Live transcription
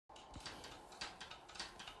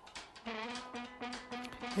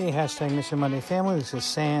Hey, hashtag Mission Monday family. This is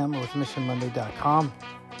Sam with MissionMonday.com.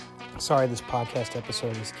 Sorry, this podcast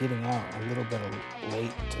episode is getting out a little bit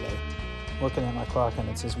late today. Looking at my clock and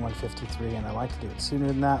it says 1:53, and I like to do it sooner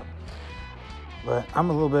than that. But I'm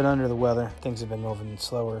a little bit under the weather. Things have been moving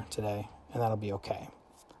slower today, and that'll be okay.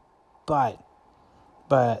 But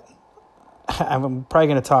I'm probably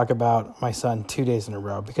going to talk about my son 2 days in a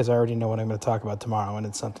row because I already know what I'm going to talk about tomorrow, and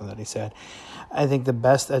it's something that he said. I think the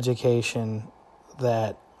best education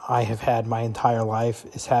that I have had my entire life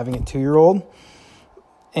is having a 2-year-old,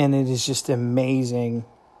 and it is just amazing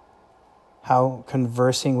how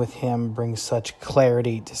conversing with him brings such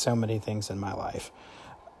clarity to so many things in my life.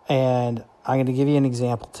 And I'm going to give you an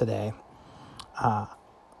example today of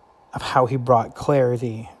how he brought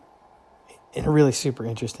clarity in a really super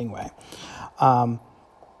interesting way.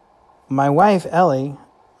 My wife, Ellie,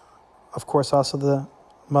 of course, also the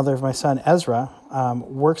mother of my son, Ezra,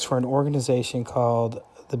 works for an organization called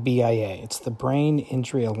the BIA. It's the Brain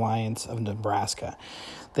Injury Alliance of Nebraska.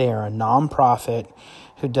 They are a nonprofit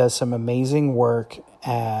who does some amazing work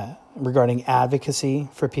regarding advocacy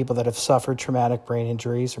for people that have suffered traumatic brain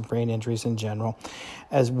injuries or brain injuries in general,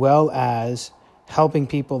 as well as helping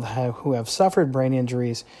people who have suffered brain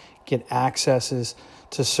injuries get accesses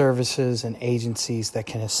to services and agencies that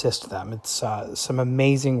can assist them. It's some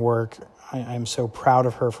amazing work. I'm so proud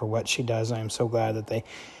of her for what she does. I'm so glad that they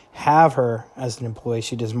have her as an employee.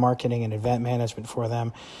 She does marketing and event management for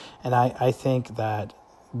them. And I think that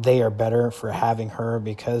they are better for having her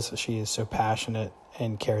because she is so passionate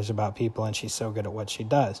and cares about people, and she's so good at what she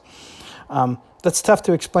does. That's tough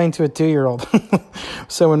to explain to a 2-year-old.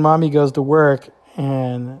 So when mommy goes to work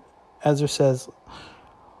and Ezra says,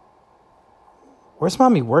 "Where's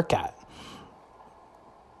mommy work at?"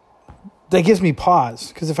 That gives me pause,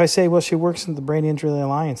 because if I say, well, she works in the Brain Injury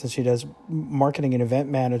Alliance and she does marketing and event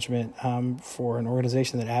management for an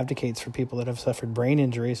organization that advocates for people that have suffered brain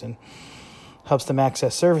injuries and helps them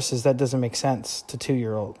access services, that doesn't make sense to a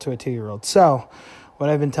 2-year-old. So what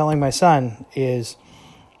I've been telling my son is,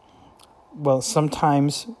 well,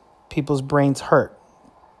 sometimes people's brains hurt,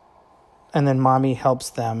 and then mommy helps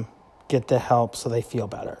them get the help so they feel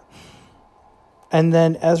better. And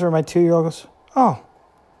then Ezra, my 2-year-old, goes, "Oh."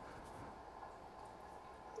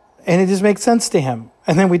 And it just makes sense to him.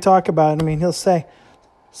 And then we talk about it. He'll say,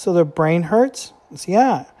 "So their brain hurts?" I say,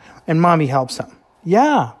 "Yeah." And mommy helps him.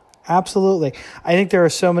 Yeah, absolutely. I think there are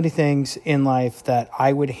so many things in life that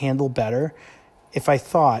I would handle better if I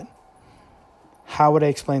thought, how would I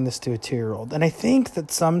explain this to a 2-year-old? And I think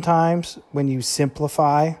that sometimes when you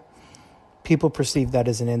simplify, people perceive that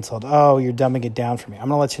as an insult. "Oh, you're dumbing it down for me." I'm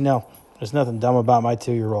going to let you know, there's nothing dumb about my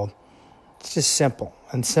 2-year-old. It's just simple.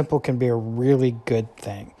 And simple can be a really good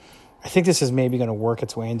thing. I think this is maybe going to work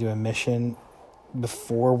its way into a mission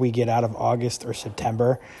before we get out of August or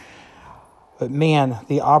September. But man,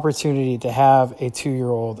 the opportunity to have a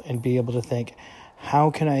 2-year-old and be able to think, how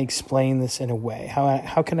can I explain this in a way?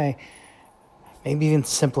 How can I, maybe even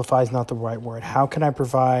simplify is not the right word. How can I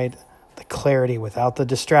provide the clarity without the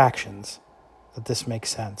distractions that this makes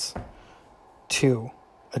sense to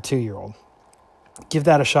a 2-year-old? Give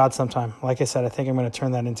that a shot sometime. Like I said, I think I'm going to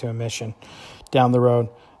turn that into a mission down the road.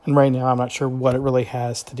 And right now, I'm not sure what it really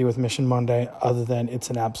has to do with Mission Monday, other than it's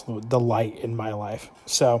an absolute delight in my life.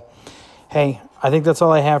 So, hey, I think that's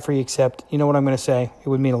all I have for you, except, you know what I'm going to say? It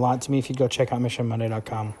would mean a lot to me if you'd go check out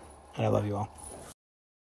MissionMonday.com. And I love you all.